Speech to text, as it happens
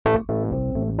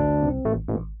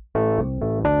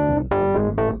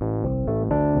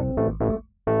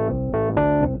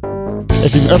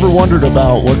If you've ever wondered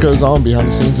about what goes on behind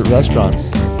the scenes at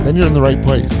restaurants, then you're in the right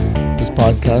place. This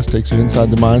podcast takes you inside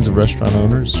the minds of restaurant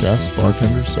owners, chefs,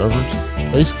 bartenders, servers,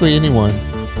 basically anyone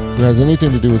who has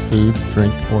anything to do with food,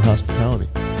 drink, or hospitality.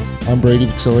 I'm Brady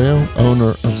Vixilio,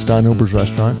 owner of Steinhuber's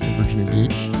Restaurant in Virginia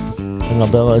Beach and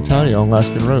La Bella Italia on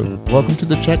Laskin Road. Welcome to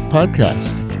the Check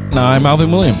Podcast. And I'm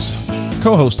Alvin Williams,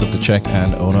 co-host of The Check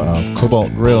and owner of Cobalt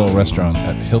Grill Restaurant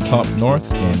at Hilltop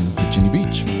North in Virginia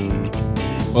Beach.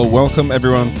 Well, welcome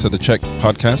everyone to The Check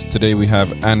Podcast. Today we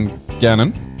have Ann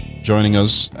Gannon joining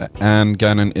us. Ann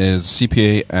Gannon is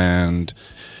CPA and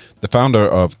the founder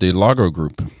of the Largo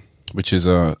Group, which is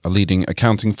a leading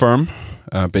accounting firm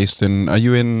based in, are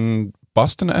you in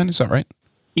Boston, Ann? Is that right?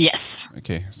 Yes.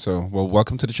 Okay, so, well,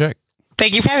 welcome to The Check.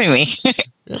 Thank you for having me.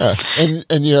 Yeah,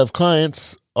 and you have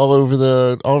clients all over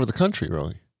the country,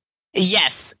 really.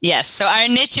 Yes. So our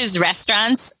niche is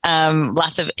restaurants,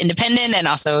 lots of independent and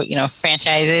also,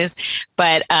 franchises,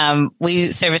 but we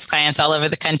service clients all over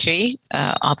the country,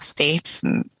 all the states,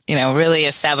 and, really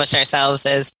establish ourselves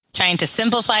as trying to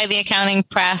simplify the accounting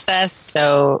process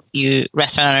so you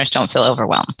restaurant owners don't feel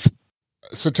overwhelmed.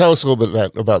 So tell us a little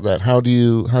bit about that. How do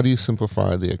you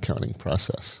simplify the accounting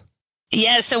process?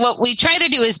 Yeah. So what we try to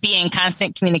do is be in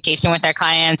constant communication with our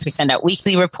clients. We send out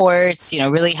weekly reports,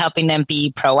 really helping them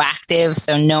be proactive.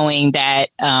 So knowing that,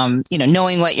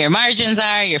 knowing what your margins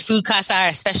are, your food costs are,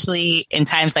 especially in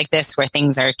times like this where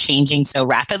things are changing so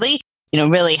rapidly,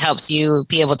 really helps you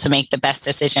be able to make the best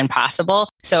decision possible.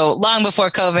 So long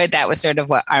before COVID, that was sort of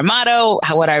what our motto,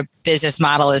 what our business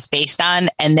model is based on.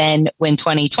 And then when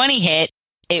 2020 hit,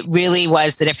 it really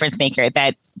was the difference maker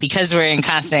that because we're in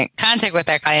constant contact with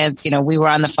our clients, we were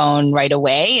on the phone right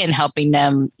away and helping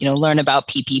them, learn about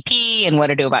PPP and what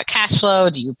to do about cash flow.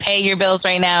 Do you pay your bills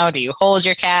right now? Do you hold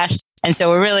your cash? And so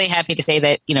we're really happy to say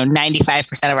that,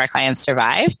 95% of our clients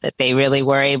survived, that they really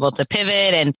were able to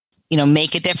pivot and,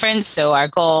 make a difference. So our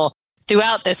goal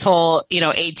throughout this whole,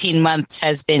 18 months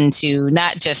has been to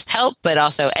not just help, but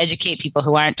also educate people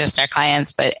who aren't just our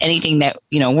clients, but anything that,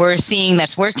 we're seeing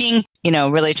that's working,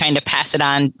 really trying to pass it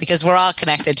on because we're all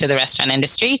connected to the restaurant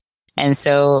industry. And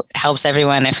so it helps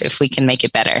everyone if we can make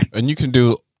it better. And you can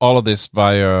do all of this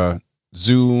via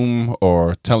Zoom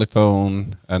or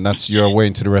telephone, and that's your way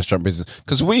into the restaurant business.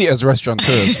 Because we as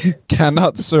restaurateurs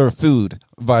cannot serve food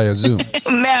via Zoom.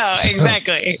 No,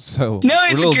 exactly. So no,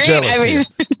 it's great. Jealous I mean,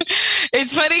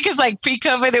 it's funny because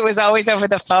pre-COVID, it was always over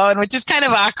the phone, which is kind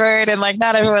of awkward. And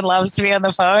not everyone loves to be on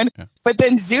the phone. Yeah. But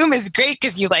then Zoom is great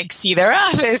because you see their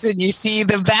office and you see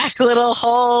the back little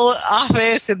whole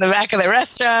office in the back of the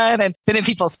restaurant and then in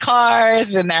people's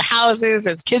cars, in their houses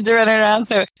as kids are running around.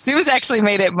 So Zoom has actually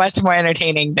made it much more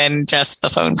entertaining than just the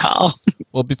phone call.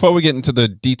 Well, before we get into the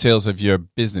details of your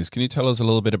business, can you tell us a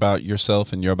little bit about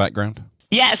yourself and your background?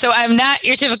 Yeah, so I'm not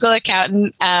your typical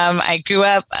accountant. I grew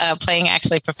up playing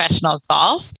actually professional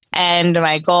golf. And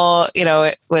my goal,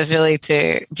 it was really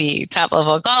to be top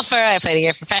level golfer. I played a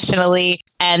year professionally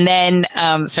and then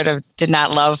sort of did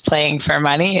not love playing for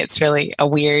money. It's really a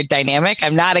weird dynamic.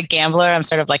 I'm not a gambler. I'm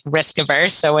sort of risk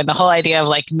averse. So when the whole idea of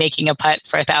making a putt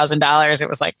for $1,000, it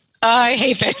was I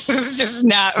hate this. This is just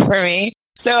not for me.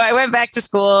 So I went back to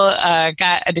school,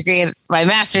 got a degree in my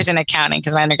master's in accounting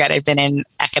because my undergrad had been in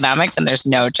economics and there's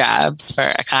no jobs for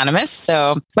economists.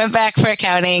 So went back for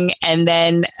accounting and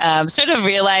then sort of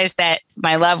realized that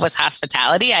my love was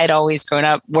hospitality. I'd always grown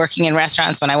up working in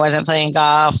restaurants when I wasn't playing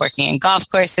golf, working in golf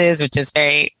courses, which is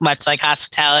very much like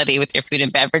hospitality with your food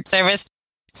and beverage service.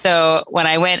 So when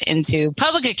I went into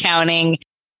public accounting,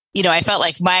 I felt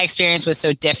like my experience was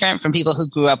so different from people who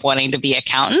grew up wanting to be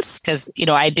accountants because,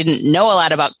 I didn't know a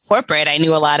lot about corporate. I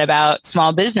knew a lot about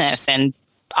small business and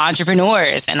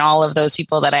entrepreneurs and all of those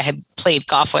people that I had played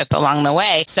golf with along the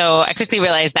way. So I quickly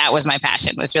realized that was my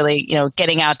passion, was really,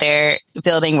 getting out there,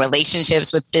 building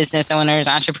relationships with business owners,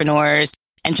 entrepreneurs,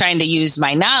 and trying to use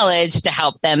my knowledge to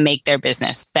help them make their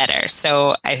business better.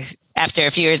 So after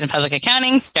a few years in public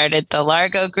accounting, started the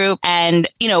Largo Group. And,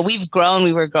 we've grown.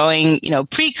 We were growing,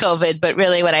 pre-COVID. But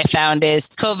really what I found is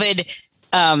COVID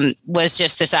was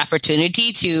just this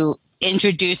opportunity to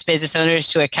introduce business owners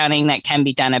to accounting that can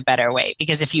be done a better way.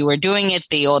 Because if you were doing it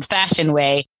the old-fashioned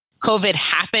way, COVID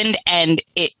happened and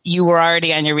you were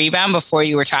already on your rebound before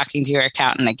you were talking to your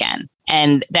accountant again.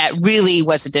 And that really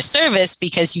was a disservice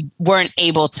because you weren't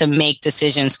able to make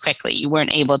decisions quickly. You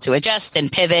weren't able to adjust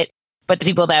and pivot. But the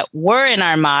people that were in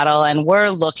our model and were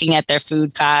looking at their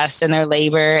food costs and their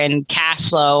labor and cash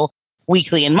flow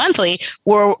weekly and monthly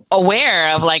were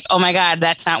aware of oh my God,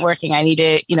 that's not working. I need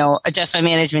to, adjust my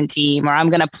management team, or I'm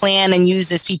going to plan and use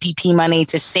this PPP money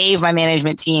to save my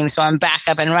management team so I'm back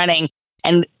up and running.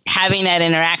 And having that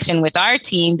interaction with our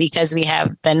team, because we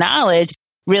have the knowledge,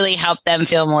 really helped them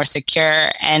feel more secure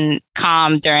and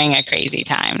calm during a crazy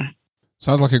time.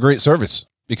 Sounds like a great service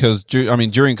because, during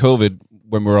COVID,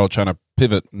 when we were all trying to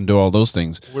pivot and do all those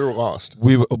things, We were lost.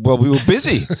 we were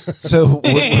busy. So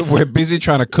we're busy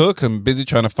trying to cook and busy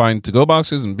trying to find to-go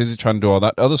boxes and busy trying to do all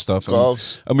that other stuff.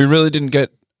 Gloves. And we really didn't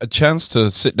get a chance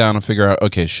to sit down and figure out,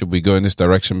 okay, should we go in this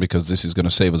direction because this is going to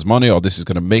save us money or this is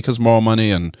going to make us more money?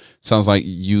 And sounds like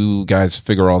you guys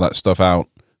figure all that stuff out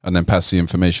and then pass the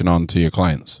information on to your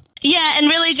clients. Yeah, and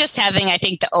really just having, I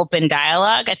think, the open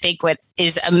dialogue. I think what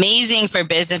is amazing for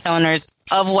business owners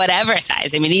of whatever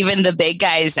size, I mean, even the big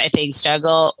guys, I think,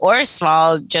 struggle, or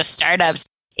small, just startups,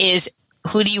 is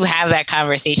who do you have that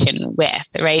conversation with,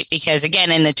 right? Because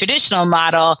again, in the traditional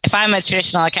model, if I'm a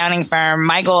traditional accounting firm,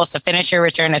 my goal is to finish your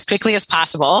return as quickly as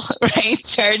possible, right?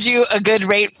 Charge you a good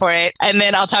rate for it, and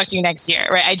then I'll talk to you next year,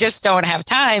 right? I just don't have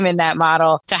time in that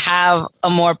model to have a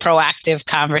more proactive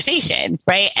conversation,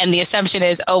 right? And the assumption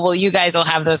is, oh, well, you guys will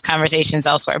have those conversations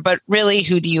elsewhere. But really,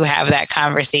 who do you have that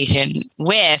conversation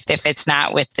with if it's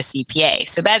not with the CPA?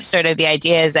 So that's sort of the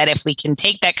idea, is that if we can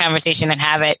take that conversation and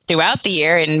have it throughout the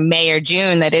year in May or June,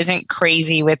 that isn't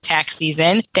crazy with tax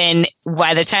season, then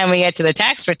by the time we get to the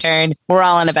tax return, we're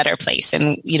all in a better place.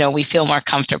 And, we feel more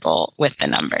comfortable with the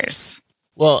numbers.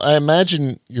 Well, I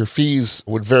imagine your fees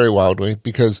would vary wildly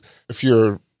because if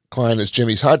your client is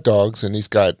Jimmy's Hot Dogs and he's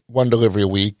got one delivery a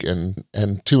week and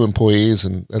 2 employees,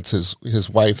 and that's his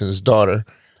wife and his daughter,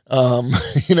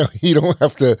 you don't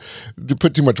have to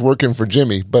put too much work in for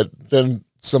Jimmy. But then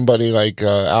somebody like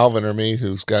Alvin or me,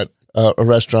 who's got a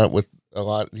restaurant with a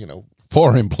lot,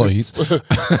 4 employees.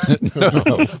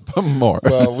 No, more.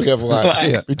 Well, we have a lot.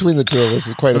 Yeah. Between the two of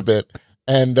us, quite a bit.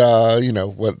 And,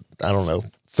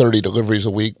 30 deliveries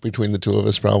a week between the two of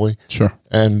us probably. Sure.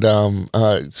 And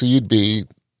so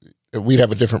we'd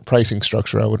have a different pricing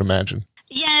structure, I would imagine.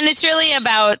 Yeah, and it's really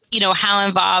about, how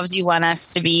involved you want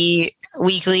us to be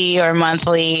weekly or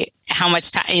monthly. How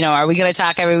much time, are we going to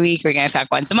talk every week? Are we going to talk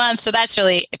once a month? So that's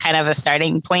really kind of a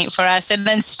starting point for us. And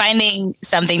then finding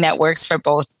something that works for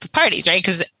both parties, right?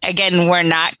 Because again, we're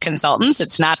not consultants.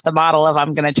 It's not the model of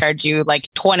I'm going to charge you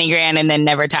like 20 grand and then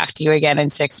never talk to you again in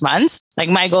 6 months. Like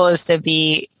my goal is to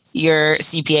be your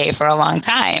CPA for a long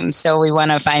time. So we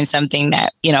want to find something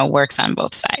that, works on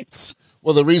both sides.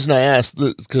 Well, the reason I asked,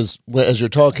 because as you're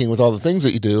talking with all the things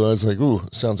that you do, I was like, ooh,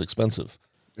 sounds expensive.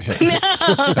 No,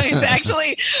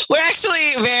 we're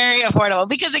actually very affordable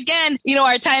because again,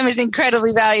 our time is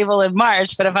incredibly valuable in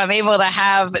March, but if I'm able to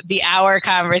have the hour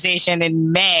conversation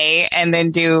in May and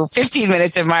then do 15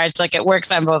 minutes in March, like it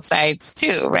works on both sides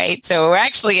too, right? So we're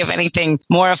actually, if anything,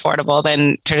 more affordable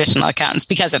than traditional accountants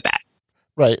because of that.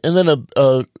 Right. And then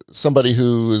somebody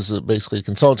who is basically a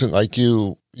consultant like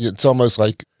you, it's almost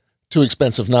like too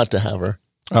expensive not to have her.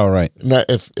 All right. Not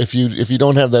if you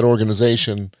don't have that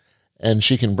organization and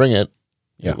she can bring it,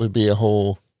 Yeah. It would be a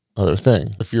whole other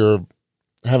thing. If you're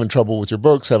having trouble with your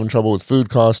books, having trouble with food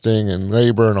costing and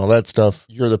labor and all that stuff,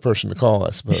 you're the person to call,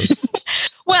 I suppose.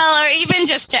 Well, or even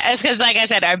just because, like I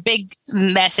said, our big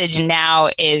message now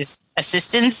is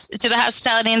assistance to the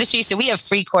hospitality industry. So we have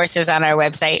free courses on our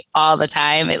website all the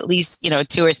time, at least,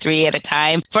 2 or 3 at a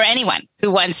time for anyone who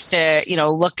wants to,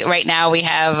 look. Right now we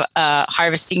have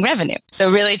harvesting revenue. So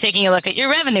really taking a look at your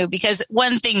revenue, because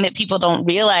one thing that people don't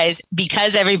realize,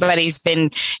 because everybody's been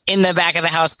in the back of the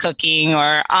house cooking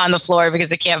or on the floor because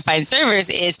they can't find servers,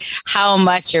 is how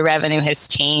much your revenue has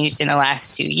changed in the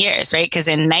last 2 years, right? Because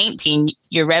in 19,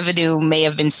 your revenue may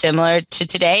have been similar to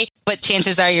today, but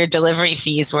chances are your delivery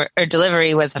fees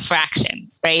delivery was a fraction,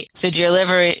 right? So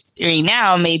delivery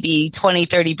now may be 20,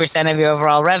 30% of your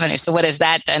overall revenue. So what has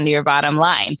that done to your bottom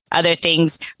line? Other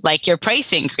things like your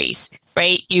price increase,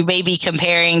 right? You may be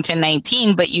comparing to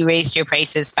 19, but you raised your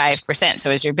prices 5%. So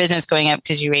is your business going up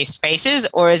because you raised prices,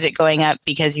 or is it going up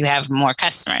because you have more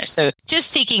customers? So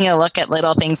just taking a look at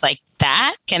little things like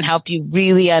that can help you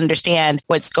really understand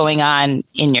what's going on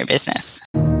in your business.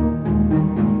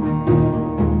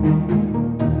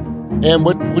 And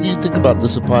what do you think about the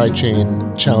supply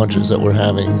chain challenges that we're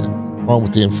having, along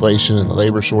with the inflation and the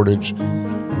labor shortage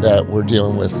that we're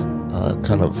dealing with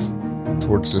kind of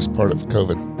towards this part of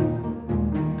COVID?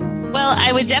 Well,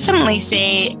 I would definitely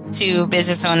say to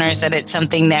business owners that it's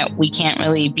something that we can't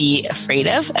really be afraid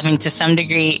of. I mean, to some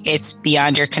degree, it's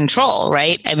beyond your control,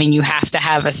 right? I mean, you have to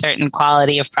have a certain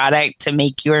quality of product to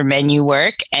make your menu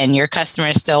work, and your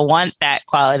customers still want that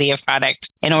quality of product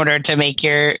in order to make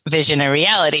your vision a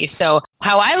reality. So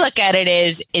how I look at it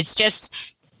is, it's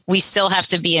just, we still have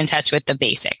to be in touch with the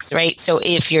basics, right? So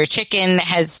if your chicken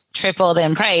has tripled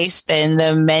in price, then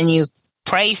the menu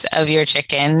price of your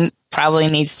chicken probably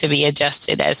needs to be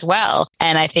adjusted as well.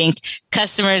 And I think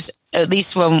customers, at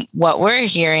least from what we're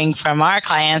hearing from our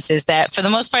clients, is that for the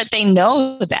most part, they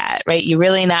know that, right? You're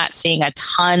really not seeing a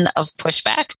ton of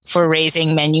pushback for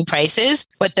raising menu prices,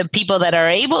 but the people that are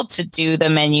able to do the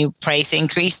menu price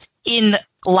increase in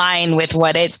line with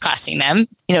what it's costing them,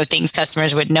 things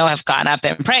customers would know have gone up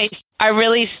in price, are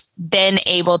really then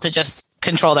able to just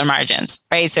control their margins,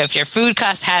 right? So if your food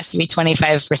cost has to be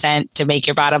 25% to make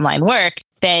your bottom line work,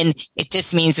 then it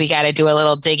just means we got to do a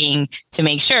little digging to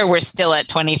make sure we're still at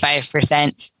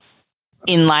 25%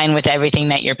 in line with everything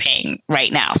that you're paying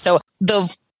right now. So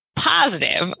the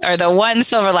positive, or the one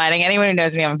silver lining, anyone who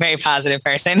knows me, I'm a very positive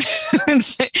person.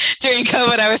 During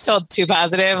COVID, I was told too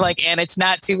positive, and it's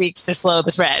not 2 weeks to slow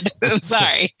the spread. I'm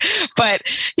sorry. But,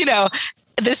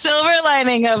 the silver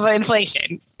lining of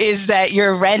inflation is that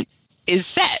your rent is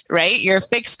set, right? Your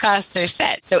fixed costs are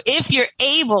set. So if you're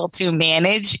able to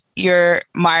manage your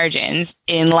margins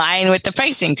in line with the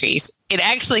price increase, it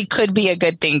actually could be a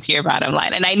good thing to your bottom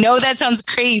line. And I know that sounds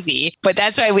crazy, but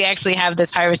that's why we actually have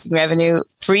this harvesting revenue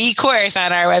free course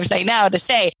on our website now to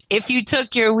say, if you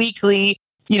took your weekly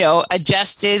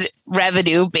adjusted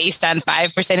revenue based on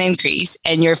 5% increase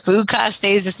and your food cost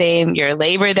stays the same, your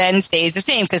labor then stays the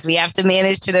same, because we have to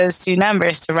manage to those two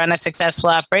numbers to run a successful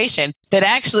operation, that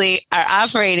actually our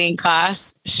operating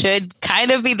costs should kind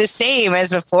of be the same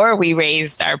as before we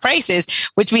raised our prices,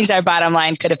 which means our bottom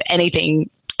line could, if anything,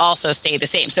 also stay the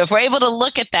same. So if we're able to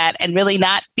look at that and really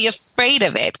not be afraid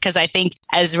of it, because I think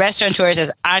as restaurateurs,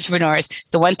 as entrepreneurs,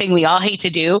 the one thing we all hate to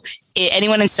do,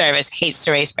 anyone in service hates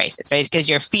to raise prices, right? Because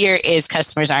your fear is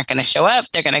customers aren't going to show up.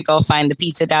 They're going to go find the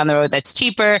pizza down the road that's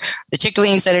cheaper, the chicken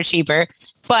wings that are cheaper.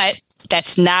 But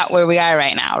that's not where we are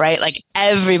right now, right?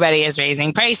 Everybody is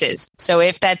raising prices. So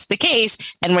if that's the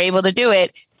case and we're able to do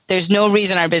it, there's no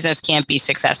reason our business can't be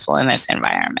successful in this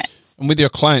environment. And with your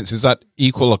clients, is that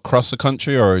equal across the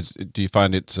country, or do you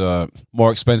find it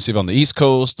more expensive on the East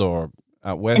Coast or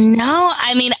out West? No,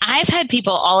 I've had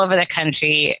people all over the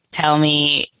country tell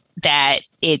me that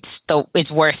it's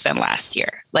worse than last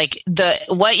year.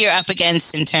 What you're up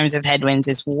against in terms of headwinds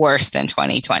is worse than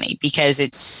 2020, because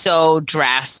it's so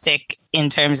drastic in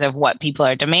terms of what people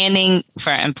are demanding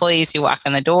for employees who walk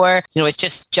in the door. It's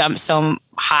just jumped so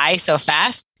high so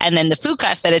fast. And then the food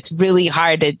cost, that it's really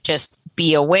hard to just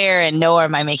be aware and know,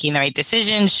 am I making the right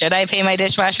decision? Should I pay my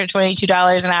dishwasher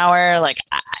 $22 an hour?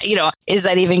 Is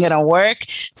that even going to work?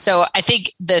 So I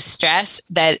think the stress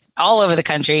that all over the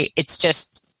country, it's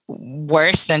just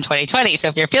worse than 2020. So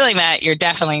if you're feeling that, you're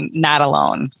definitely not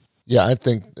alone. Yeah, I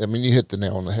think, you hit the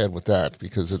nail on the head with that,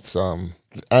 because it's,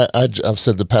 I've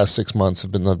said the past 6 months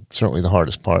have been certainly the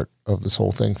hardest part of this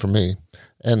whole thing for me.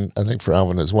 And I think for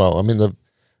Alvin as well.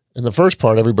 In the first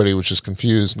part, everybody was just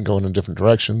confused and going in different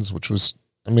directions, which was,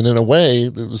 in a way,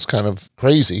 it was kind of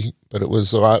crazy, but it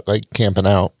was a lot like camping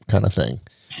out kind of thing.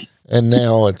 And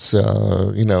now it's,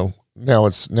 now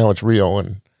it's real,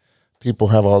 and people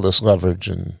have all this leverage.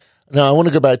 And now I want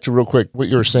to go back to real quick what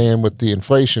you were saying with the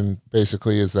inflation.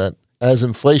 Basically, is that as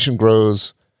inflation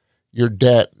grows, your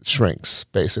debt shrinks,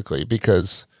 basically,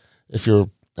 because if you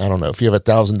have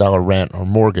 $1,000 rent or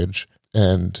mortgage,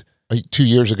 and 2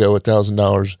 years ago,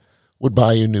 $1,000 would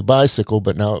buy you a new bicycle,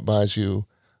 but now it buys you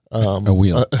a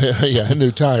wheel. A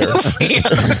new tire.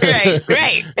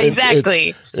 Right,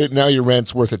 exactly. Now your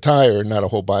rent's worth a tire, not a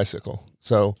whole bicycle.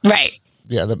 So right,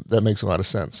 yeah, that makes a lot of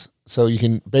sense. So you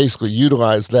can basically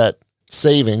utilize that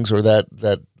savings or that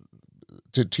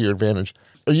to your advantage.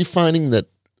 Are you finding that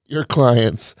your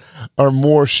clients are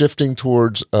more shifting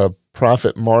towards a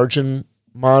profit margin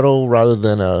model rather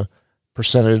than a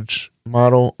percentage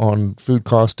model on food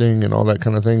costing and all that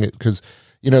kind of thing? Because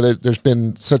there's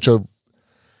been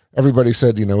everybody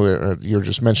said, you were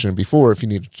just mentioning before, if you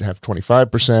need to have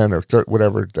 25% or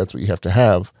whatever, that's what you have to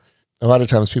have. A lot of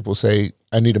times people say,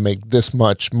 I need to make this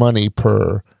much money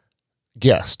per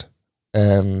guest,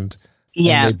 and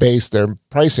they base their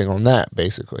pricing on that,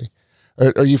 basically.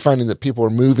 Are you finding that people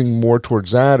are moving more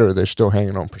towards that, or they're still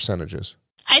hanging on percentages?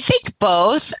 I think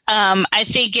both. I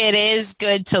think it is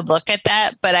good to look at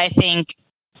that, but I think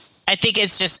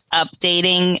it's just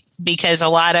updating, because a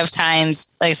lot of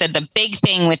times, like I said, the big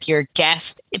thing with your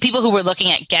people who were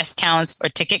looking at guest counts or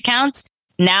ticket counts,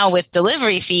 now with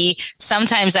delivery fee,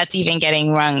 sometimes that's even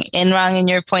getting wrong in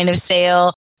your point of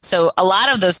sale. So a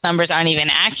lot of those numbers aren't even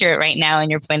accurate right now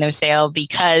in your point of sale,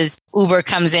 because Uber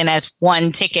comes in as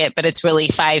one ticket, but it's really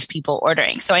 5 people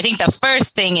ordering. So I think the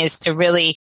first thing is to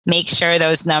really make sure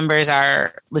those numbers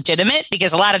are legitimate,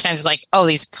 because a lot of times it's like, oh,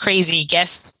 these crazy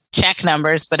guest check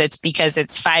numbers, but it's because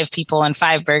it's 5 people and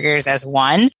 5 burgers as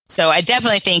one. So I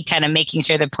definitely think kind of making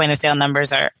sure the point of sale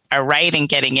numbers are right and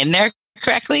getting in there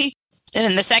correctly. And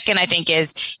then the second, I think,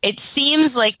 is it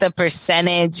seems like the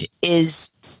percentage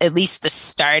is at least the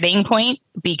starting point,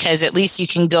 because at least you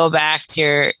can go back to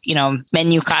your,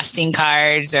 menu costing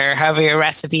cards or however your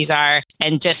recipes are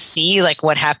and just see like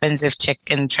what happens if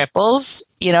chicken triples,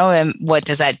 and what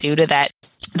does that do to that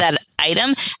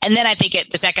item. And then I think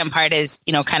the second part is,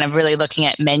 kind of really looking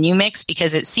at menu mix,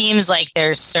 because it seems like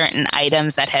there's certain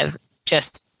items that have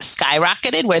just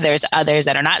skyrocketed where there's others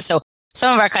that are not. So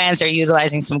some of our clients are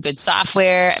utilizing some good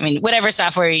software. I mean, whatever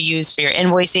software you use for your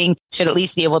invoicing should at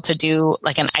least be able to do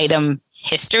like an item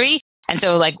history. And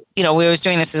so like, we was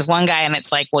doing this with one guy and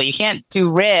it's like, well, you can't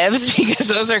do ribs because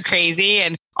those are crazy.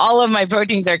 And all of my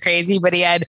proteins are crazy, but he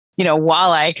had,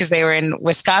 walleye because they were in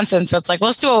Wisconsin. So it's like, well,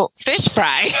 let's do a fish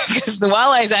fry because the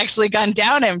walleye's actually gone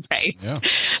down in price.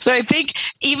 Yeah. So I think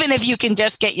even if you can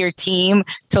just get your team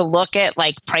to look at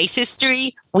like price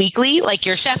history weekly, like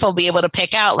your chef will be able to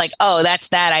pick out like, oh, that's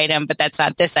that item, but that's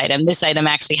not this item. This item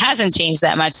actually hasn't changed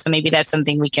that much. So maybe that's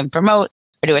something we can promote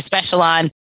or do a special on,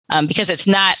 because it's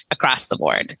not across the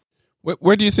board.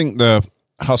 Where do you think the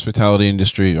hospitality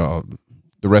industry or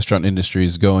the restaurant industry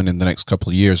is going in the next couple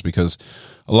of years? Because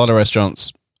a lot of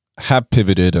restaurants have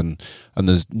pivoted and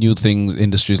there's new things,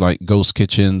 industries like ghost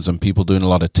kitchens and people doing a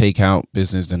lot of takeout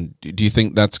business. And do you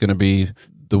think that's going to be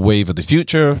the wave of the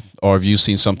future, or have you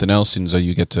seen something else since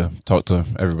you get to talk to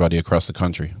everybody across the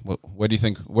country? Where do you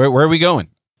think, where are we going?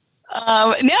 No,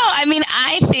 I mean,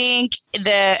 I think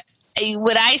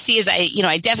what I see is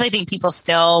I definitely think people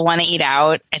still want to eat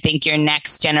out. I think your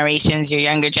next generations, your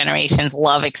younger generations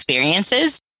love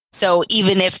experiences. So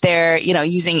even if they're,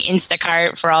 using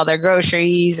Instacart for all their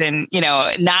groceries and,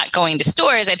 not going to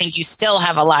stores, I think you still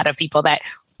have a lot of people that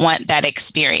want that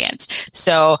experience.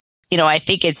 So, I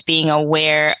think it's being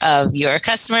aware of your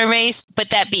customer base. But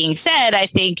that being said, I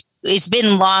think it's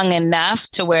been long enough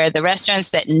to where the restaurants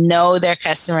that know their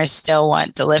customers still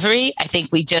want delivery, I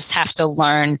think we just have to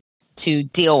learn to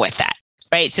deal with that,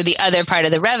 right? So the other part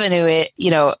of the revenue,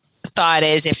 thought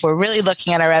is if we're really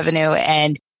looking at our revenue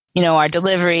and, our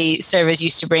delivery service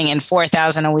used to bring in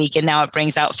 $4,000 a week and now it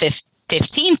brings out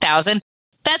 $15,000,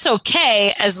 that's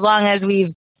okay as long as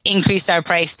we've increased our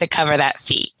price to cover that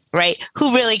fee, right?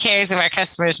 Who really cares if our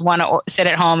customers want to sit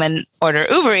at home and order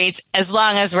Uber Eats, as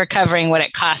long as we're covering what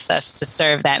it costs us to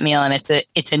serve that meal and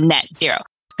it's a net zero.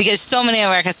 Because so many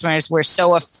of our customers were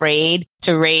so afraid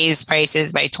to raise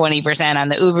prices by 20% on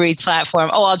the Uber Eats platform.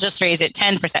 Oh, I'll just raise it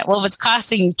 10%. Well, if it's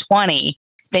costing you 20,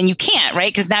 then you can't,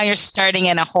 right? Because now you're starting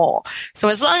in a hole. So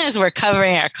as long as we're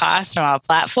covering our costs from our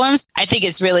platforms, I think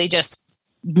it's really just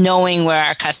knowing where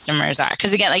our customers are.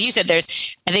 Because again, like you said,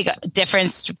 there's, I think, a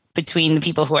difference between the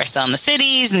people who are still in the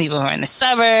cities and the people who are in the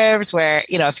suburbs where,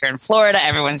 if you're in Florida,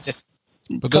 everyone's just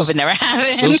COVID never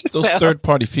happened. Those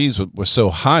third-party fees were so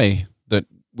high that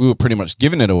we were pretty much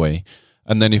giving it away.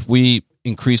 And then if we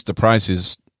increased the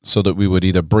prices so that we would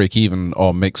either break even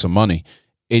or make some money,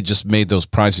 it just made those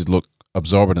prices look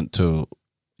absorbent to,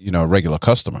 a regular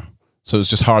customer. So it's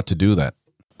just hard to do that.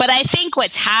 But I think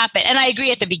what's happened, and I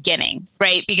agree at the beginning,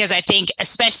 right? Because I think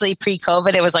especially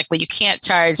pre-COVID, it was like, well, you can't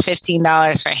charge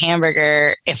 $15 for a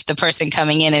hamburger if the person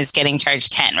coming in is getting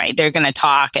charged 10, right? They're going to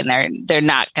talk and they're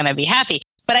not going to be happy.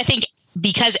 But I think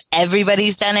because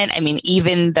everybody's done it, I mean,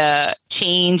 even the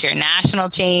chains or national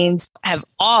chains have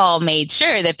all made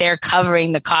sure that they're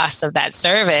covering the cost of that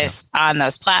service on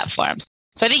those platforms.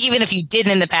 So I think even if you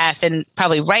didn't in the past, and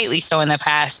probably rightly so in the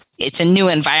past, it's a new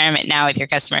environment now with your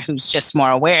customer who's just more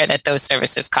aware that those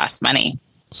services cost money.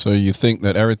 So you think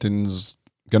that everything's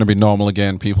going to be normal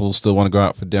again? People still want to go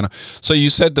out for dinner. So you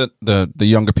said that the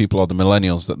younger people or the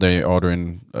millennials, that they're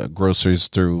ordering groceries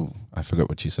through, I forgot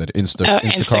what you said, Instacart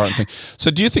and things.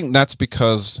 So do you think that's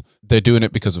because they're doing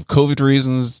it because of COVID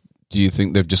reasons? Do you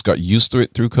think they've just got used to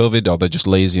it through COVID, or they're just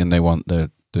lazy and they want the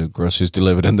groceries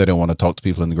delivered and they don't want to talk to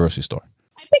people in the grocery store?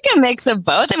 I think a mix of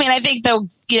both. I mean, I think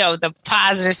the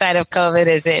positive side of COVID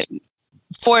is it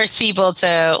forced people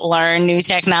to learn new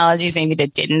technologies maybe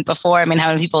that didn't before. I mean, how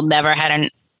many people never had an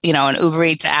Uber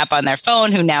Eats app on their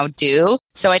phone who now do?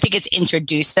 So I think it's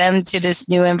introduced them to this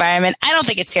new environment. I don't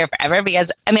think it's here forever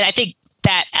because, I mean, I think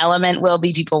that element will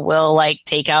be people will like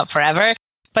take out forever.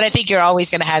 But I think you're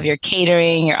always going to have your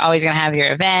catering. You're always going to have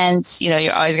your events.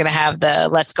 You're always going to have the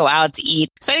let's go out to eat.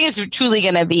 So I think it's truly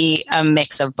going to be a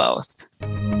mix of both.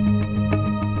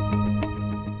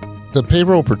 The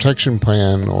Payroll Protection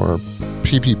Plan, or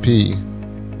PPP,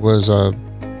 was a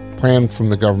plan from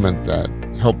the government that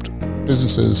helped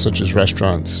businesses such as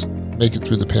restaurants make it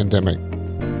through the pandemic.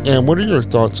 And what are your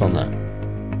thoughts on that?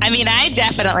 I mean, I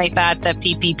definitely thought the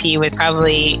PPP was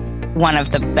probably one of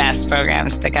the best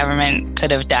programs the government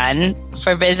could have done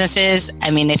for businesses. I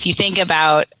mean, if you think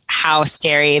about how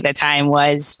scary the time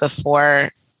was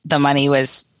before the money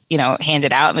was,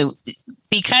 handed out, I mean,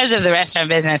 because of the restaurant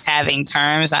business having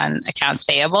terms on accounts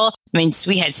payable, I mean,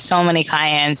 we had so many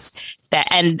clients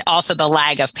and also the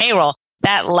lag of payroll.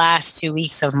 That last 2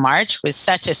 weeks of March was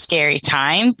such a scary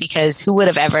time because who would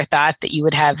have ever thought that you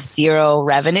would have zero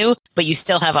revenue, but you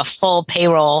still have a full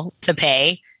payroll to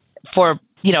pay for,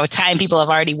 time people have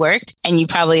already worked. And you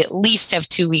probably at least have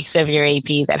 2 weeks of your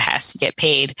AP that has to get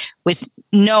paid with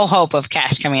no hope of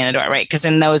cash coming in the door, right? Because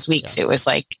in those weeks, it was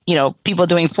like, people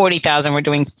doing 40,000 were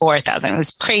doing 4,000. It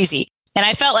was crazy. And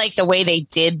I felt like the way they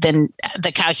did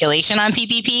the calculation on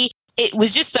PPP, it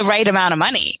was just the right amount of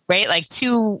money, right? Like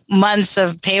 2 months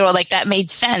of payroll, like that made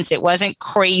sense. It wasn't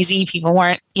crazy. People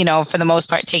weren't, for the most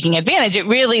part, taking advantage. It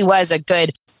really was a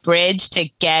good bridge to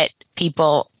get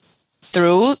people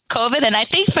through COVID. And I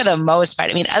think for the most part,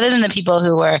 I mean, other than the people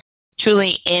who were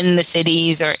truly in the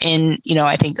cities or in,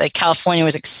 I think like California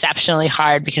was exceptionally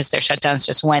hard because their shutdowns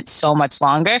just went so much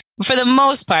longer. But for the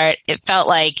most part, it felt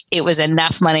like it was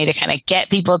enough money to kind of get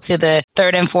people to the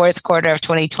third and fourth quarter of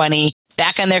 2020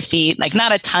 back on their feet, like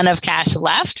not a ton of cash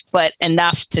left, but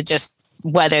enough to just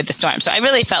weather the storm. So I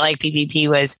really felt like PPP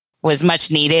was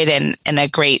much needed and a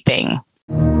great thing.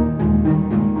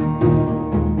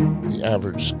 The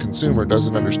average consumer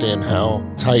doesn't understand how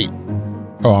tight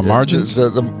our margins.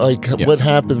 What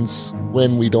happens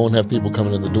when we don't have people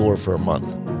coming in the door for a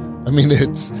month? I mean,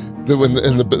 it's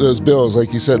those bills,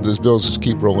 like you said, those bills just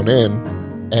keep rolling in,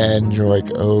 and you're like,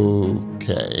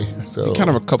 okay, so You're kind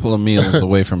of a couple of meals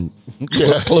away from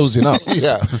closing up.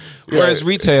 Yeah. Whereas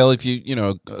retail, if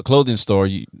a clothing store,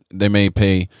 they may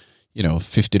pay,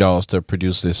 $50 to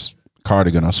produce this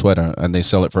cardigan or sweater, and they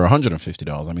sell it for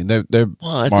 $150. I mean, their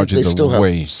I think margins they still are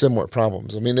way. have similar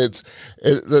problems. I mean,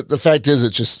 the fact is,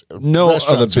 it's just No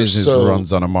other business so,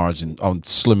 runs on on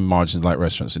slim margins like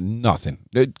restaurants. Nothing.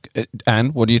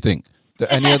 And what do you think? Do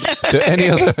any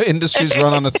other industries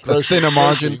run on a thinner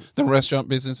margin than restaurant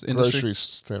business industry?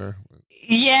 Groceries thinner.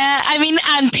 Yeah, I mean,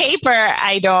 on paper,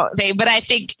 I don't think, but I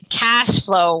think cash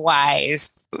flow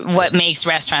wise, what makes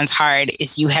restaurants hard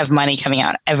is you have money coming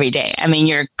out every day. I mean,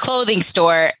 your clothing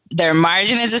store, their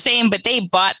margin is the same, but they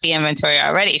bought the inventory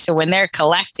already. So when they're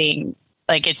collecting,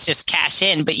 like it's just cash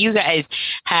in, but you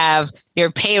guys have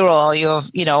your payroll, you have,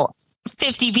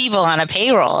 50 people on a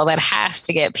payroll that has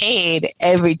to get paid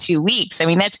every 2 weeks. I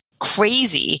mean, that's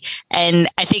crazy. And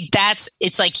I think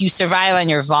it's like you survive on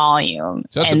your volume.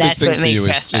 So and that's what makes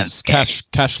restaurants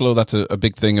cash flow. That's a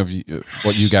big thing of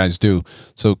what you guys do.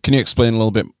 So can you explain a little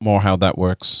bit more how that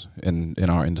works in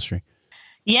our industry?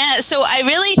 Yeah. So I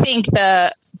really think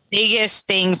the biggest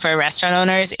thing for restaurant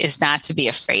owners is not to be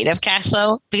afraid of cash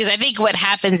flow, because I think what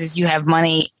happens is you have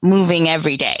money moving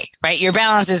every day, right? Your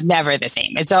balance is never the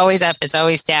same. It's always up. It's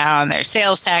always down. There's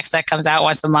sales tax that comes out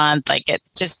once a month. Like it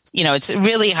just, it's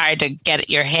really hard to get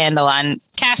your handle on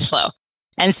cash flow.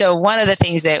 And so one of the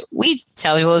things that we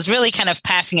tell people is really kind of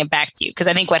passing it back to you. Because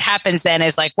I think what happens then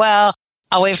is like, well,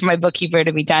 I'll wait for my bookkeeper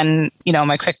to be done,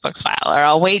 my QuickBooks file, or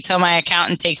I'll wait till my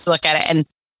accountant takes a look at it. And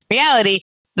reality,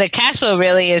 the cash flow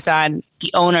really is on the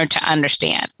owner to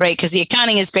understand, right? Because the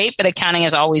accounting is great, but accounting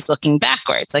is always looking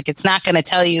backwards. Like it's not going to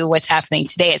tell you what's happening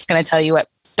today. It's going to tell you at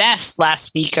best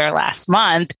last week or last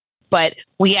month, but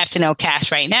we have to know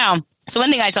cash right now. So one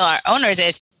thing I tell our owners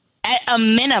is, at a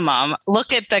minimum,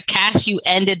 look at the cash you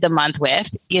ended the month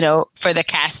with, for the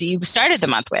cash that you started the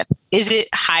month with. Is it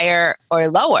higher or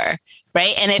lower,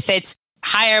 right? And if it's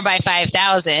higher by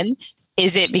 5,000,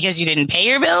 is it because you didn't pay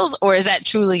your bills, or is that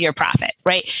truly your profit,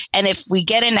 right? And if we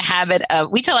get in the habit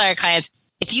of, we tell our clients,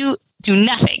 if you do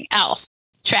nothing else,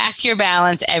 track your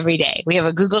balance every day. We have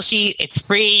a Google sheet. It's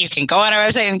free. You can go on our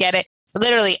website and get it.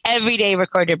 Literally every day,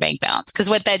 record your bank balance. Because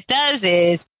what that does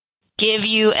is give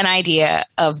you an idea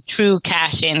of true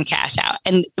cash in, cash out,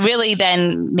 and really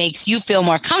then makes you feel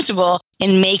more comfortable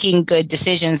in making good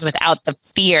decisions without the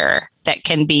fear that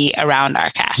can be around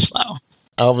our cash flow.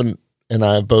 Alvin and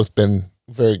I have both been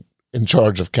very in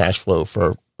charge of cash flow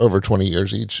for over 20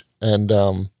 years each. And,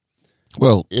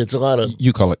 well, it's a lot of,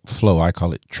 you call it flow. I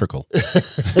call it trickle.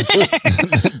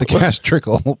 The cash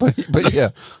trickle, but yeah.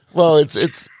 Well,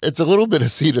 it's a little bit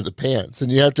of seat of the pants,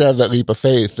 and you have to have that leap of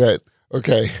faith that,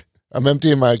 okay, I'm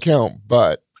emptying my account,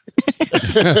 but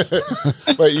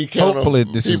you count hopefully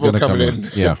on this is people going to come coming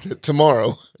in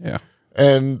tomorrow. Yeah.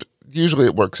 And usually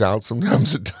it works out.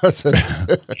 Sometimes it doesn't.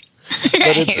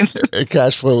 But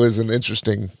cash flow is an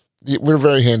interesting we're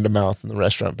very hand to mouth in the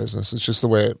restaurant business. It's just the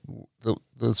way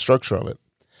the structure of it.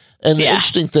 And the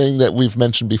interesting thing that we've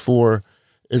mentioned before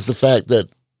is the fact that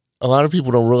a lot of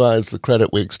people don't realize the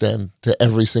credit we extend to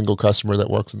every single customer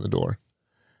that walks in the door.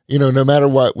 No matter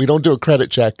what, we don't do a credit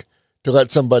check to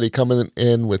let somebody come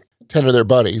in with 10 of their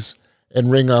buddies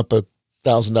and ring up a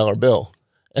 $1,000 bill.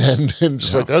 And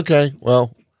just like, okay,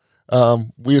 well,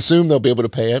 we assume they'll be able to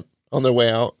pay it on their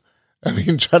way out. I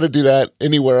mean, try to do that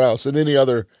anywhere else in any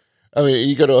other. I mean,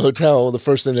 you go to a hotel, the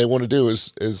first thing they want to do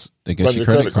is they get your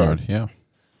credit card. Yeah.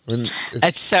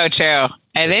 That's so true.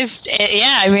 It is.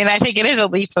 I mean, I think it is a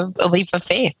leap of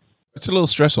faith. It's a little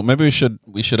stressful. Maybe we should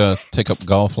take up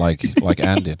golf like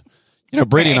Ann did.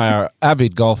 Brady and I are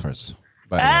avid golfers.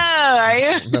 Are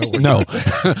you? No.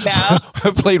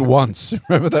 I played once.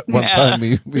 Remember that one time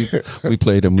we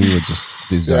played and we were just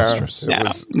disastrous. Yeah,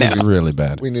 it was really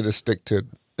bad. We need to stick to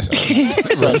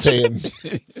sauteing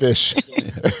fish.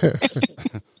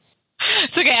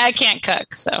 It's okay. I can't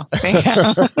cook, so.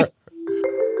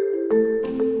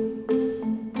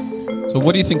 So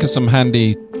what do you think are some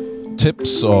handy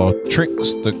tips or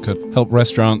tricks that could help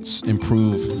restaurants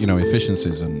improve,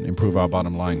 efficiencies and improve our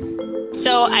bottom line?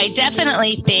 So I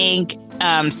definitely think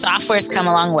software's come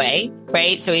a long way,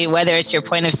 right? So whether it's your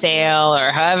point of sale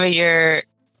or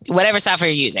whatever software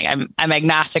you're using, I'm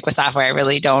agnostic with software. I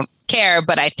really don't care,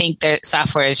 but I think the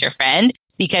software is your friend,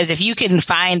 because if you can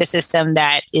find a system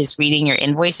that is reading your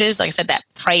invoices, like I said, that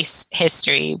price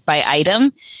history by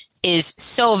item is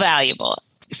so valuable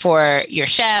for your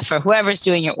chef or whoever's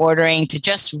doing your ordering to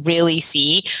just really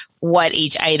see what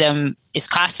each item is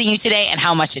costing you today and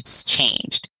how much it's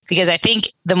changed. Because I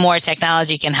think the more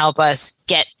technology can help us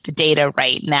get the data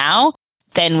right now,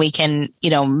 then we can,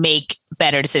 make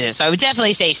better decisions. So I would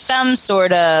definitely say some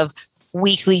sort of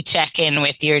weekly check-in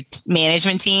with your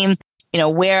management team.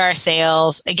 Where are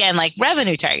sales? Again, like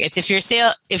revenue targets. If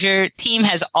your team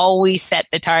has always set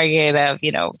the target of,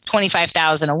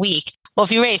 25,000 a week, well,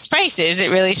 if you raise prices,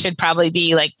 it really should probably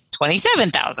be like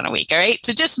 27,000 a week. All right.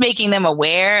 So just making them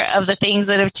aware of the things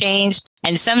that have changed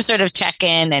and some sort of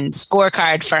check-in and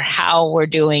scorecard for how we're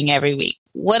doing every week.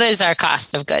 What is our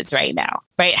cost of goods right now?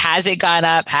 Right. Has it gone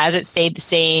up? Has it stayed the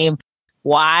same?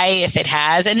 Why, if it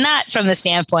has? And not from the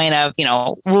standpoint of,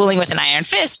 ruling with an iron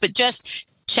fist, but just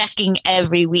checking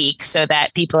every week so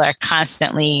that people are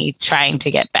constantly trying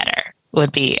to get better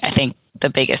would be, I think, the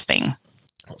biggest thing.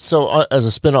 So as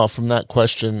a spinoff from that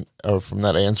question or from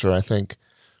that answer, I think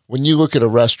when you look at a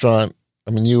restaurant,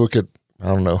 you look at, I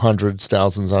don't know, hundreds,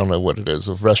 thousands, I don't know what it is,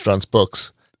 of restaurants'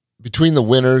 books. Between the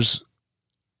winners,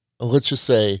 let's just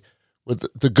say with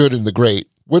the good and the great,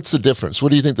 what's the difference?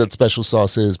 What do you think that special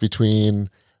sauce is between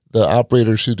the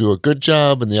operators who do a good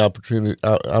job and the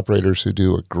operators who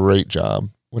do a great job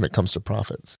when it comes to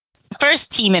profits?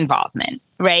 First, team involvement,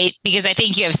 right? Because I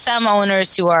think you have some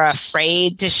owners who are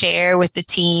afraid to share with the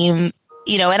team,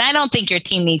 and I don't think your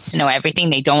team needs to know everything.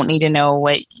 They don't need to know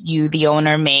what you, the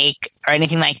owner, make or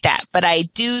anything like that. But I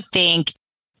do think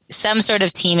some sort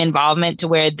of team involvement to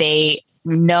where they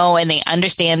know and they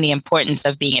understand the importance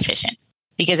of being efficient.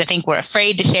 Because I think we're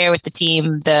afraid to share with the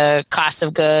team the cost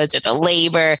of goods or the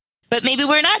labor, but maybe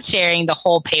we're not sharing the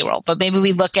whole payroll, but maybe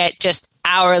we look at just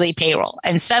hourly payroll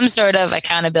and some sort of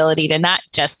accountability to not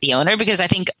just the owner, because I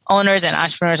think owners and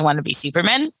entrepreneurs want to be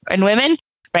supermen and women,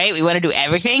 right? We want to do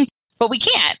everything, but we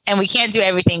can't, and we can't do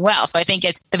everything well. So I think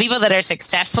it's the people that are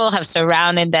successful have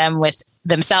surrounded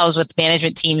themselves with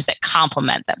management teams that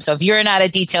complement them. So if you're not a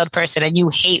detailed person and you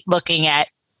hate looking at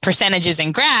percentages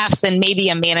and graphs, then maybe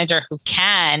a manager who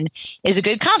can is a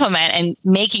good complement and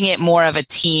making it more of a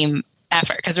team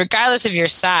effort. Because regardless of your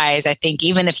size, I think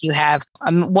even if you have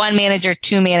one manager,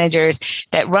 two managers,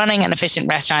 that running an efficient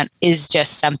restaurant is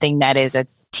just something that is a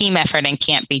team effort and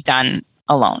can't be done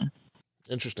alone.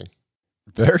 Interesting.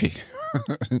 Very.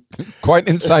 Quite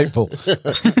insightful.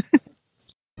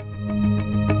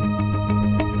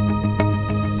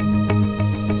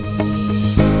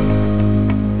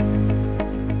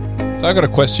 So I got a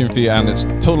question for you, and it's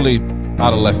totally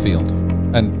out of left field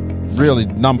and really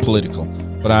non-political,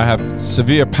 but I have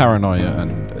severe paranoia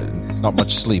and not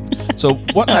much sleep. So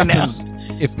what happens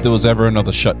if there was ever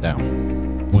another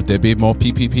shutdown? Would there be more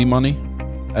PPP money?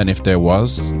 And if there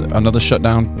was another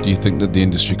shutdown, do you think that the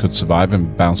industry could survive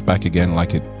and bounce back again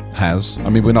like it has?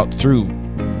 I mean, we're not through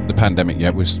the pandemic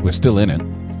yet. We're still in it.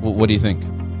 What do you think?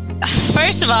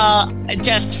 First of all,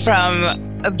 just from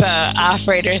the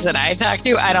operators that I talk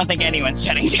to, I don't think anyone's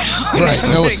shutting down. Right.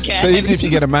 No, so even if you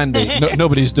get a mandate,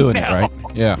 nobody's doing it, right?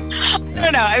 Yeah. I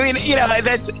don't know. I mean,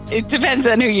 it depends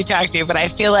on who you talk to, but I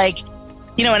feel like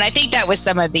And I think that was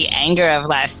some of the anger of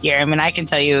last year. I mean, I can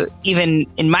tell you, even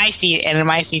in my seat, and in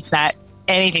my seat's not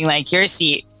anything like your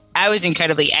seat, I was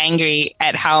incredibly angry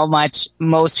at how much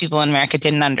most people in America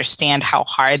didn't understand how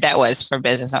hard that was for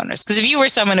business owners. Because if you were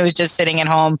someone who was just sitting at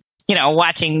home,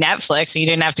 watching Netflix and you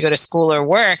didn't have to go to school or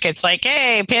work, it's like,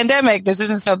 hey, pandemic, this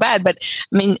isn't so bad. But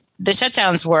I mean, the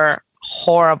shutdowns were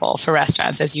horrible for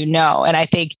restaurants, as you know. And I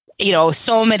think,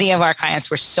 so many of our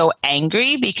clients were so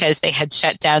angry because they had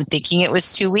shut down thinking it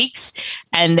was 2 weeks.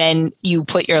 And then you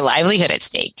put your livelihood at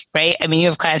stake, right? I mean, you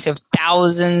have clients who have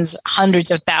thousands, hundreds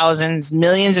of thousands,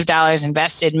 millions of dollars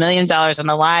invested, $1 million on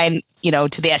the line,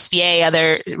 to the SBA,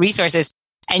 other resources.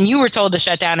 And you were told to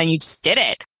shut down and you just did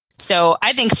it. So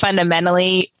I think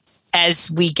fundamentally,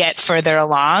 as we get further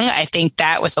along, I think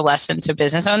that was a lesson to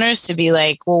business owners to be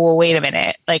like, well, wait a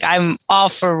minute. Like, I'm all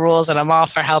for rules and I'm all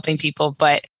for helping people,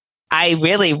 but I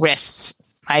really risked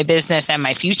my business and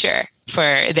my future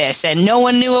for this. And no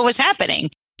one knew what was happening.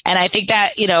 And I think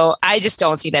that, I just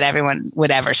don't see that everyone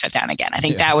would ever shut down again. I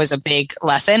think that was a big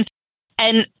lesson.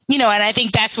 And, and I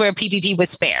think that's where PPP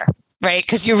was fair, right?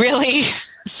 Because you really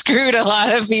screwed a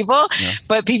lot of people,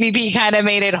 but PPP kind of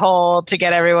made it whole to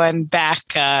get everyone back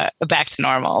to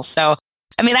normal. So,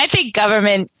 I mean, I think as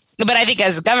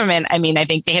government, I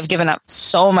think they have given up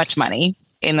so much money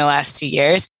in the last 2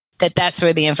 years that's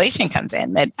where the inflation comes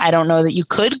in. That I don't know that you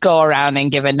could go around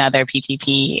and give another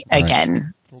PPP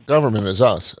again. Well, government is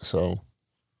us, so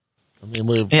I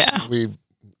mean,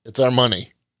 it's our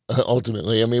money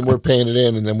ultimately. I mean, we're paying it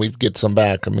in, and then we get some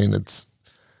back. I mean,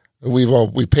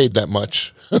 we paid that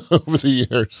much over the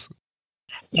years.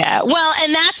 Yeah. Well,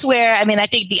 and that's where, I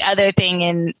think the other thing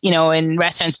in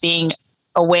restaurants being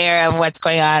aware of what's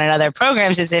going on in other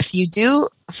programs is if you do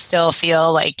still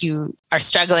feel like you are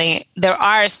struggling, there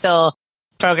are still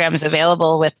programs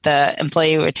available with the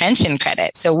employee retention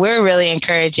credit. So we're really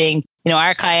encouraging,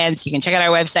 our clients, you can check out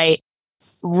our website.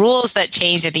 Rules that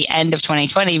changed at the end of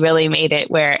 2020 really made it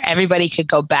where everybody could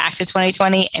go back to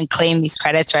 2020 and claim these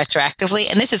credits retroactively.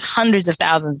 And this is hundreds of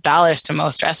thousands of dollars to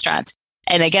most restaurants.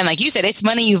 And again, like you said, it's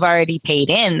money you've already paid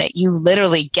in that you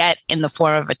literally get in the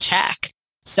form of a check.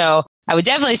 So I would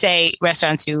definitely say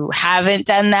restaurants who haven't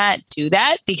done that, do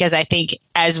that, because I think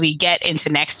as we get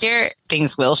into next year,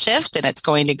 things will shift and it's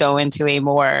going to go into a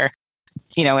more,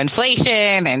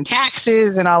 inflation and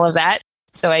taxes and all of that.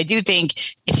 So I do think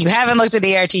if you haven't looked at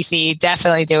the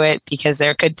definitely do it because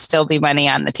there could still be money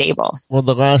on the table. Well,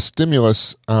 the last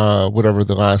stimulus,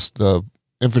 the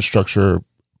infrastructure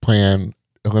plan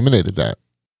eliminated that.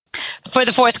 For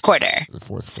the fourth quarter.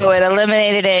 So it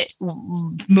eliminated it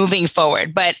moving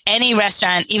forward. But any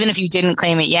restaurant, even if you didn't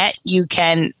claim it yet, you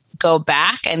can go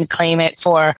back and claim it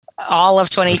for all of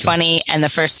 2020 and the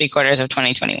first 3 quarters of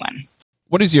 2021.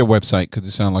 What is your website? Because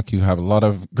it sounds like you have a lot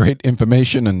of great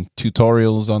information and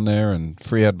tutorials on there and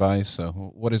free advice. So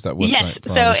what is that website? Yes.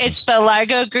 So it's the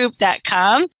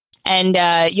largogroup.com.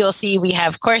 And you'll see we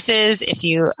have courses. If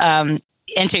you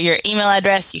enter your email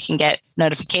address, you can get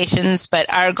notifications.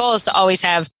 But our goal is to always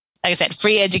have, like I said,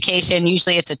 free education.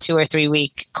 Usually it's a 2 or 3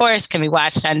 week course, can be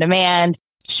watched on demand,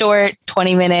 short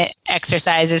 20-minute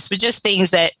exercises, but just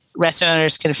things that restaurant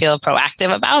owners can feel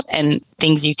proactive about and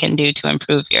things you can do to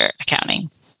improve your accounting.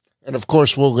 And of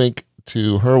course, we'll link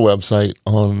to her website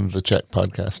on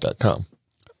thecheckpodcast.com.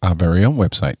 Our very own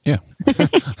website. Yeah.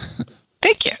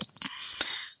 Thank you.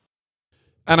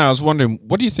 Anna, I was wondering,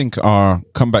 what do you think our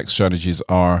comeback strategies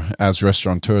are as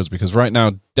restaurateurs? Because right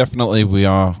now, definitely we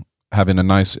are having a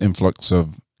nice influx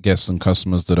of guests and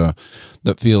customers that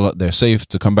feel that they're safe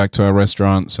to come back to our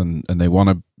restaurants and they want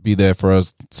to be there for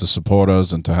us, to support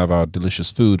us and to have our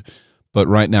delicious food. But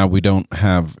right now we don't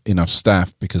have enough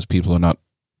staff because people are not,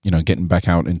 getting back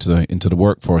out into the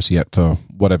workforce yet for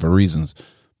whatever reasons.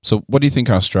 So what do you think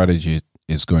our strategy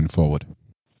is going forward?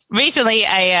 Recently,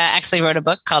 I actually wrote a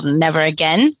book called Never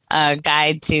Again, a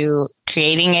guide to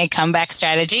creating a comeback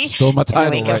strategy. Stole my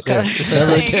title right there.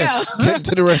 Never again. Get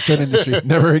into the restaurant industry.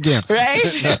 Never again.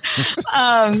 Right?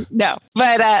 No.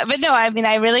 But no,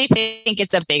 I really think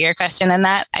it's a bigger question than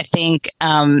that. I think,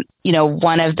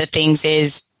 one of the things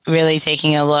is really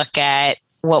taking a look at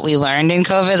what we learned in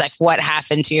COVID, like what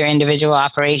happened to your individual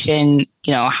operation,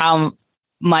 how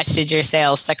much did your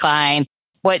sales decline?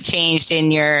 What changed in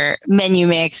your menu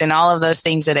mix and all of those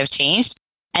things that have changed.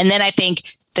 And then I think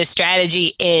the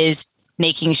strategy is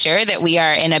making sure that we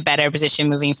are in a better position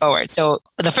moving forward. So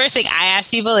the first thing I ask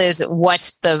people is,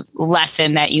 what's the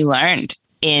lesson that you learned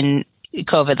in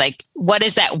COVID? Like, what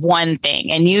is that one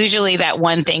thing? And usually that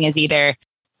one thing is either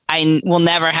I will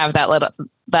never have that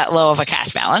low of a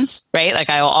cash balance, right? Like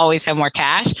I will always have more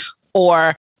cash,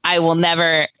 or I will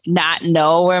never not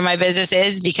know where my business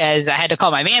is because I had to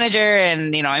call my manager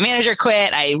and, my manager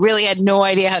quit. I really had no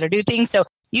idea how to do things. So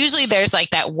usually there's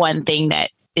like that one thing that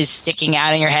is sticking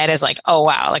out in your head as like, oh,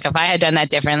 wow, like if I had done that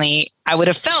differently, I would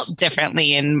have felt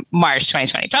differently in March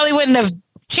 2020. Probably wouldn't have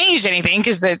changed anything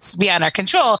because that's beyond our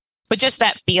control, but just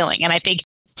that feeling. And I think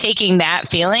taking that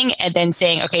feeling and then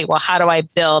saying, okay, well, how do I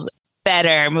build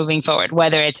better moving forward?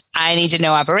 Whether it's I need to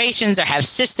know operations or have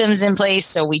systems in place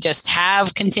so we just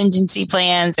have contingency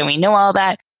plans and we know all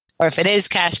that, or if it is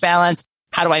cash balance,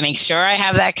 how do I make sure I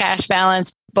have that cash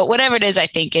balance? But whatever it is, I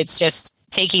think it's just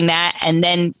taking that and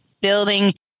then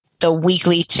building the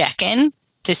weekly check-in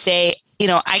to say,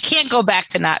 I can't go back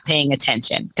to not paying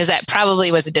attention because that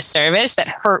probably was a disservice that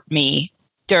hurt me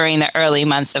during the early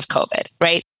months of COVID,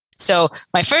 right? So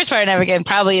my first part never again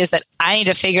probably is that I need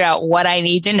to figure out what I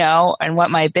need to know and what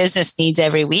my business needs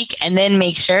every week, and then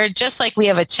make sure, just like we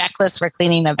have a checklist for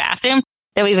cleaning the bathroom,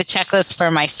 that we have a checklist for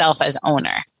myself as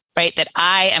owner, right? That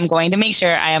I am going to make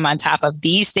sure I am on top of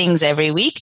these things every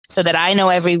week so that I know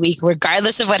every week,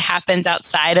 regardless of what happens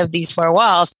outside of these four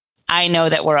walls, I know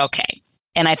that we're okay.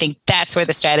 And I think that's where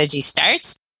the strategy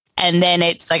starts. And then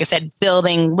it's, like I said,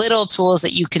 building little tools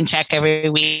that you can check every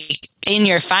week in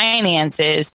your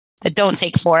finances that don't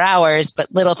take 4 hours,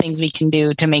 but little things we can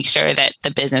do to make sure that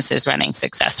the business is running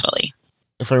successfully.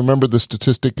 If I remember the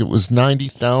statistic, it was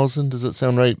 90,000. Does that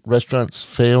sound right? Restaurants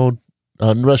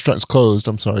closed,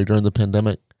 during the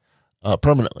pandemic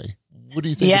permanently. What do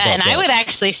you think about and that? I would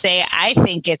actually say, I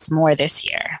think it's more this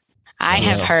year. I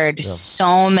have heard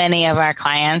so many of our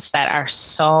clients that are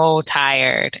so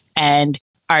tired and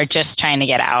are just trying to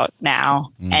get out now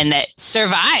and that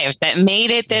survived, that made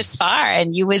it this far.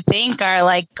 And you would think are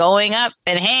like going up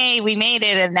and, hey, we made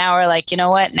it. And now we're like, you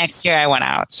know what? Next year I went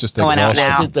out. It's just I went out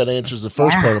now. I think that answers the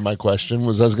first part of my question. I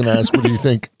was going to ask, what do you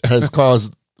think has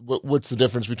caused, what's the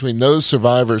difference between those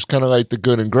survivors, kind of like the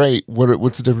good and great?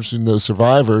 What's the difference between those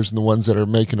survivors and the ones that are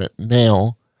making it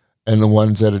now and the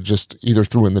ones that are just either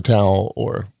threw in the towel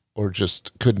or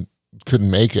just couldn't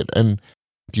make it? And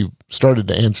you started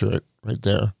to answer it right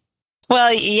there.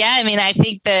 Well, yeah, I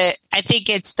think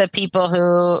it's the people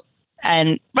who,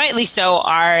 and rightly so,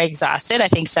 are exhausted. I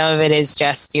think some of it is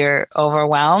just you're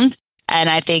overwhelmed. And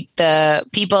I think the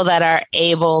people that are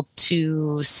able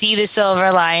to see the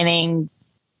silver lining,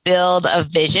 build a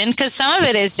vision, because some of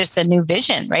it is just a new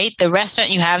vision, right? The restaurant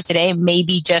you have today may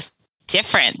be just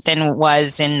different than it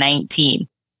was in 19.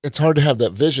 It's hard to have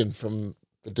that vision from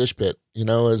the dish pit,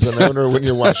 as an owner when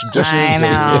you're washing dishes and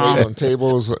you're waiting on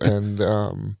tables and,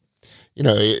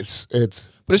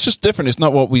 But it's just different. It's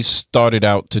not what we started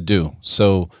out to do.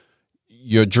 So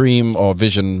your dream or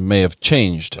vision may have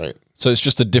changed. Right. So it's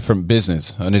just a different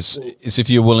business. And it's if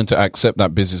you're willing to accept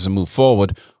that business and move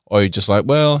forward, or you're just like,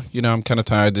 well, I'm kind of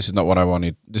tired. This is not what I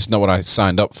wanted. This is not what I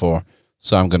signed up for.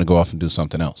 So I'm going to go off and do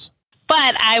something else.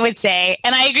 But I would say,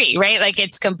 and I agree, right? Like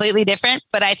it's completely different.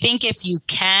 But I think if you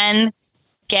can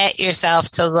get yourself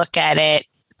to look at it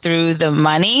through the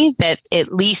money, that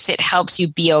at least it helps you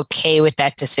be okay with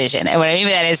that decision. And what I mean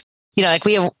by that is, like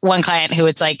we have one client who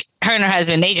it's like her and her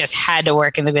husband, they just had to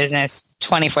work in the business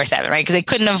 24/7, right? Because they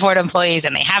couldn't afford employees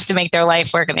and they have to make their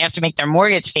life work and they have to make their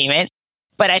mortgage payment.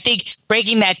 But I think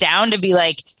breaking that down to be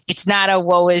like, it's not a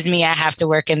woe is me, I have to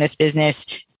work in this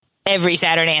business every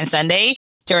Saturday and Sunday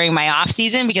during my off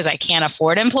season because I can't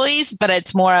afford employees, but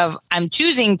it's more of I'm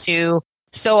choosing to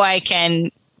so I can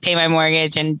pay my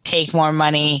mortgage and take more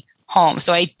money home.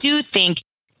 So I do think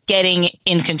getting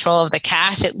in control of the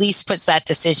cash at least puts that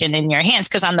decision in your hands.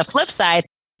 Because on the flip side,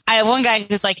 I have one guy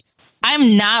who's like,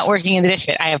 I'm not working in the dish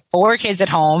pit. I have 4 kids at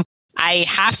home. I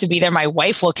have to be there. My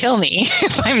wife will kill me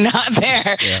if I'm not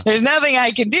there. Yeah. There's nothing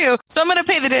I can do. So I'm going to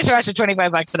pay the dishwasher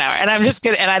 $25 an hour. And I'm just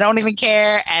going to, and I don't even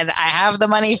care. And I have the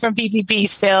money from PPP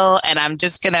still. And I'm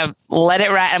just going to let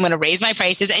it ride. I'm going to raise my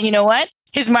prices. And you know what?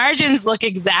 His margins look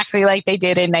exactly like they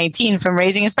did in 19 from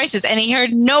raising his prices. And he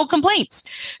heard no complaints.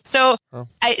 So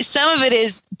some of it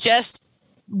is just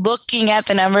looking at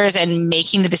the numbers and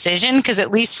making the decision. Because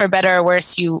at least for better or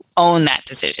worse, you own that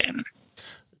decision.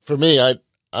 For me,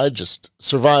 I just,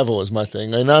 survival is my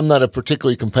thing. And I'm not a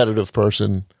particularly competitive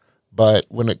person, but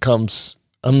when it comes,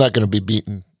 I'm not going to be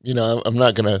beaten. I'm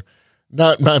not going to,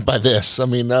 not by this. I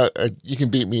mean, you can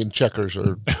beat me in checkers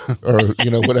or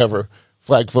whatever,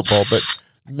 flag football, but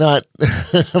not.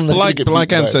 I'm not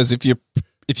like Ann says, if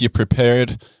you're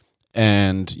prepared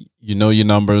and you know your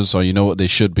numbers or you know what they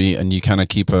should be, and you kind of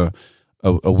keep a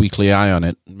weekly eye on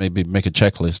it, maybe make a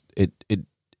checklist,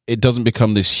 it doesn't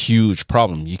become this huge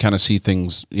problem. You kind of see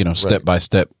things, step by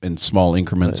step in small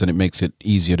increments, and it makes it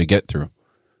easier to get through.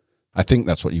 I think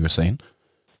that's what you were saying.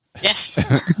 Yes.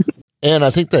 And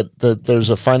I think that there's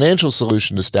a financial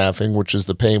solution to staffing, which is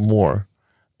to pay more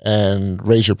and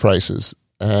raise your prices.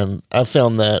 And I've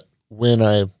found that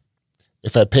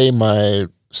if I pay my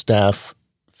staff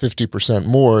 50%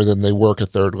 more, then they work a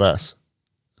third less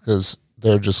because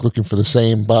they're just looking for the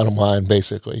same bottom line,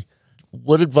 basically.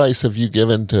 What advice have you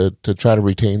given to try to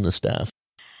retain the staff?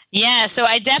 Yeah, so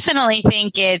I definitely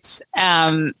think it's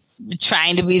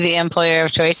trying to be the employer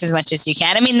of choice as much as you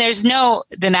can. I mean, there's no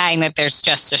denying that there's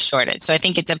just a shortage. So I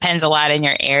think it depends a lot in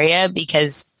your area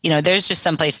because, there's just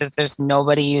some places there's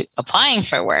nobody applying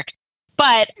for work.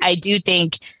 But I do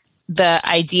think the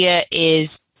idea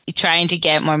is trying to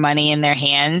get more money in their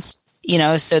hands,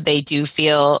 so they do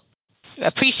feel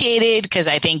appreciated. Because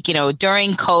I think,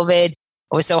 during COVID, it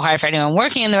was so hard for anyone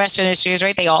working in the restaurant industry,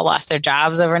 right? They all lost their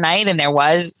jobs overnight and there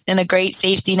wasn't a great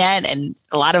safety net. And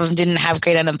a lot of them didn't have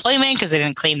great unemployment because they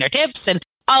didn't claim their tips and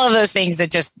all of those things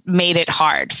that just made it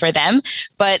hard for them.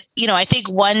 But, I think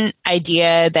one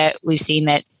idea that we've seen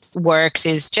that works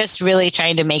is just really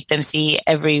trying to make them see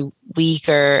every week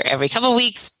or every couple of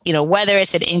weeks, whether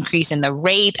it's an increase in the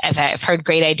rate. I've heard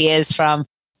great ideas from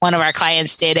one of our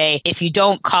clients if you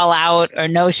don't call out or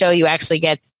no show, you actually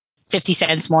get 50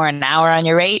 cents more an hour on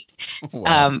your rate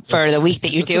for the week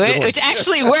that you do it, which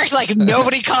actually worked. Like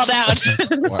nobody called out.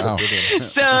 Wow.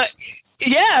 So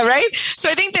yeah, right. So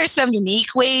I think there's some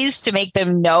unique ways to make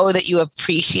them know that you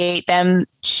appreciate them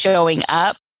showing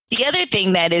up. The other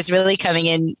thing that is really coming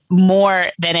in more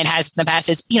than it has in the past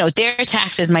is, their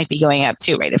taxes might be going up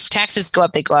too, right? If taxes go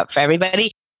up, they go up for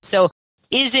everybody. So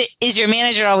is your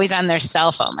manager always on their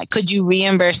cell phone? Like, could you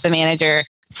reimburse the manager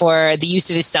for the use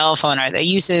of his cell phone or the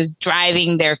use of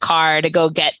driving their car to go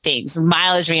get things,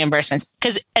 mileage reimbursements?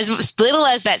 Because as little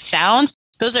as that sounds,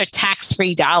 those are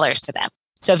tax-free dollars to them.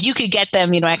 So if you could get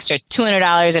them, extra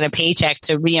 $200 in a paycheck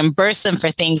to reimburse them for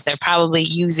things they're probably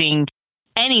using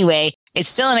anyway, it's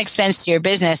still an expense to your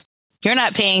business. You're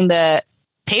not paying the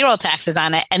payroll taxes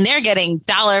on it, and they're getting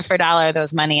dollar for dollar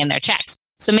those money in their checks.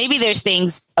 So maybe there's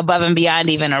things above and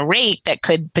beyond even a rate that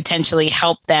could potentially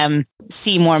help them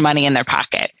see more money in their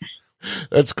pocket.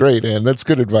 That's great, Ann. That's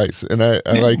good advice. And I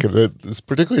like it. It's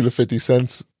particularly the 50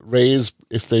 cents raise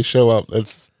if they show up.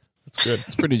 That's good.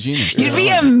 It's pretty genius. You'd be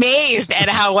amazed at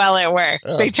how well it worked.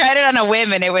 Yeah. They tried it on a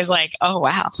whim and it was like, oh,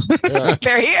 wow, yeah.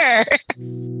 They're here.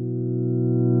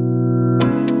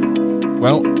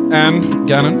 Well, Ann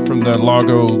Gannon from the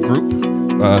Largo Group,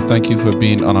 thank you for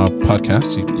being on our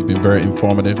podcast. You've been very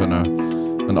informative and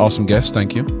an awesome guest.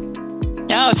 Thank you.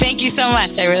 Oh, thank you so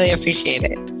much. I really appreciate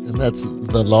it. And that's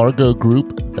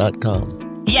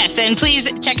thelargogroup.com. Yes, and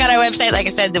please check out our website. Like I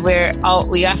said,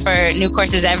 we offer new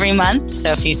courses every month.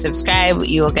 So if you subscribe,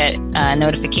 you will get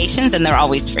notifications, and they're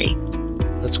always free.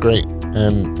 That's great.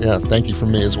 And yeah, thank you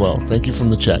from me as well. Thank you from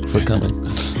The Check for coming.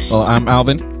 Well, I'm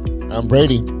Alvin. I'm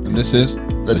Brady. And this is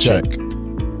The Check.